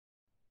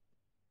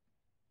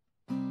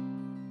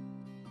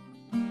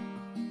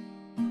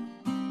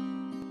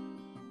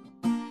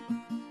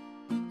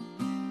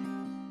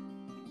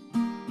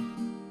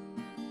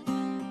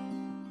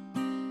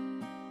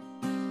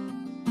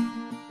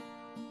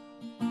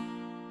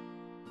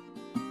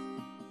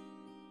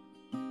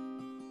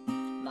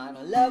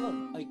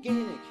9/11,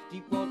 Eugenik,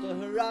 Deepwater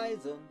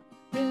Horizon,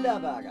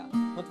 Bilderberger.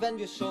 Und wenn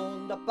wir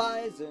schon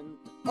dabei sind,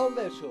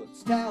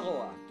 Umweltschutz,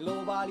 Terror,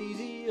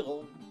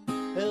 Globalisierung.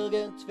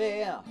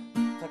 Irgendwer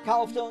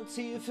verkauft uns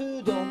hier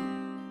für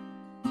dumm.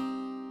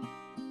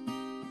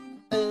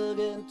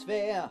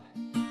 Irgendwer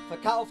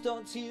verkauft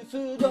uns hier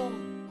für dumm.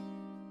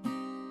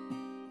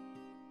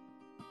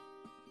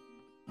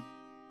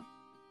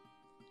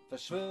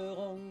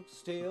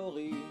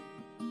 Verschwörungstheorien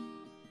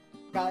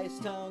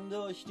geistern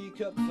durch die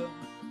Köpfe.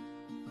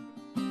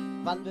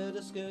 Wann wird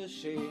es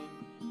geschehen?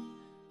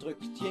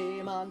 Drückt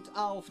jemand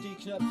auf die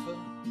Knöpfe?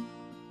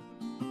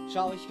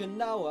 Schau ich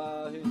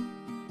genauer hin,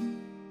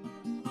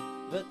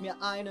 wird mir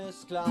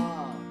eines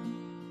klar: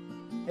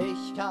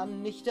 ich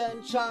kann nicht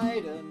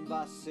entscheiden,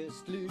 was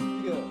ist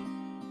Lüge,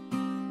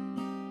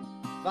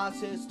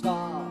 was ist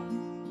wahr,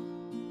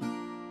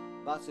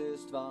 was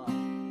ist wahr.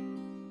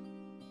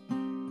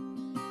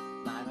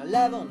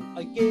 9/11,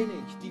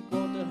 Eugenik,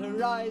 Deepwater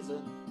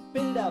Horizon,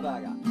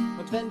 Bilderberger.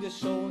 Und wenn wir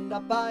schon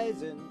dabei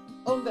sind,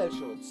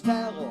 Umweltschutz,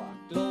 Terror,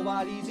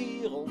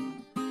 Globalisierung.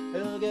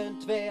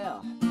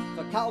 Irgendwer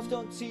verkauft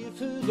uns hier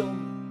für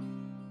dumm.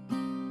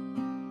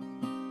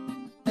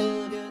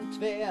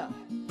 Irgendwer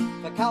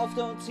verkauft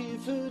uns hier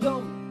für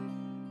dumm.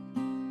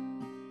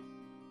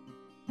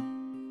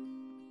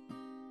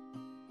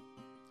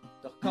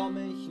 Doch komm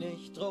ich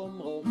nicht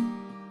drum rum,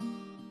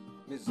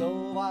 mir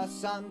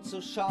sowas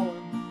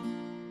anzuschauen.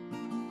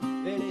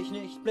 Will ich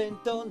nicht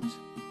blind und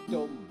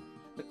dumm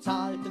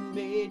bezahlten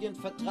Medien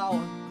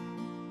vertrauen.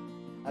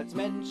 Als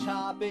Mensch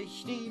hab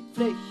ich die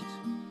Pflicht,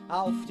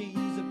 auf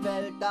diese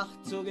Welt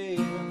Acht zu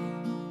geben.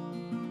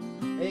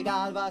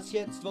 Egal was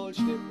jetzt wohl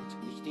stimmt,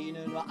 ich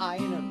diene nur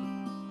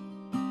einem,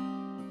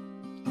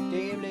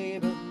 dem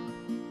Leben,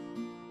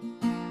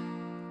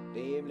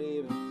 dem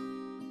Leben.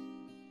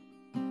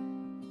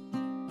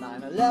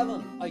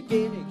 9/11,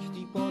 Eugenik,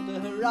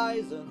 Deepwater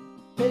Horizon,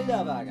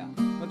 Bilderberger.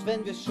 Und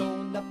wenn wir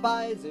schon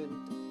dabei sind,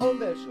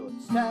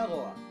 Umweltschutz,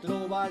 Terror,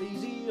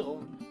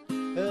 Globalisierung.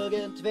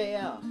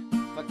 Irgendwer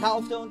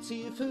verkauft uns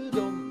hier für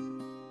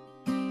dumm.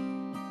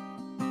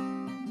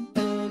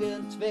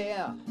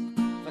 Irgendwer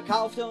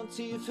verkauft uns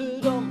hier für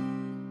dumm.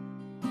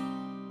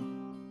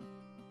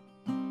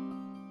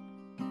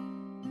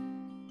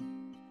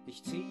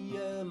 Ich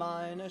ziehe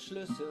meine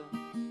Schlüsse,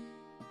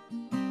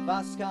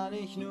 was kann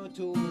ich nur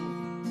tun?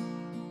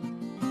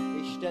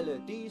 Ich stelle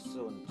dies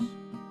und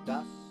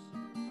das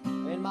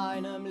in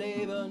meinem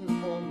Leben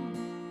um.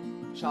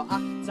 Schau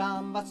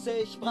achtsam, was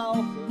ich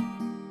brauche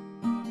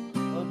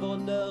und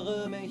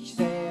wundere mich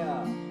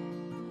sehr,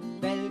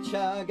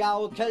 welcher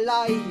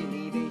Gaukelei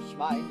lieb ich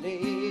mein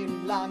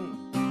Leben lang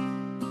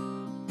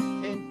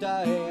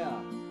hinterher,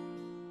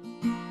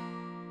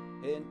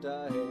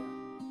 hinterher.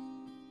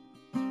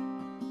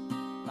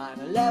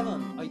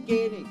 9/11,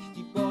 Eugenik,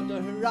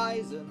 Deepwater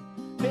Horizon,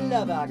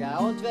 Bilderberger.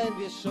 Und wenn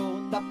wir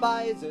schon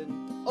dabei sind,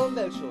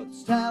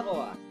 Umweltschutz,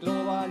 Terror,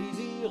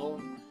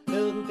 Globalisierung.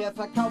 Irgendwer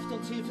verkauft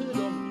uns hier für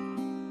dumm.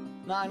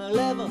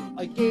 9/11,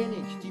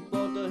 Eugenik,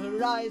 Deepwater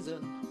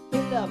Horizon,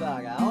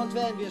 Bilderberger. Und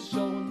wenn wir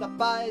schon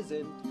dabei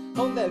sind,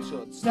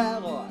 Umweltschutz,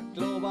 Terror,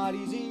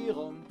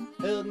 Globalisierung.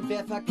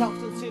 Irgendwer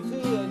verkauft uns hier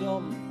für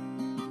dumm.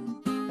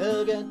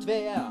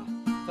 Irgendwer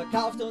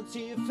verkauft uns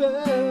hier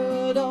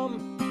für dumm.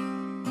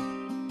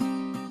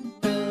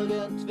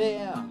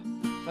 Irgendwer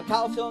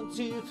verkauft uns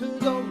hier für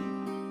dumm.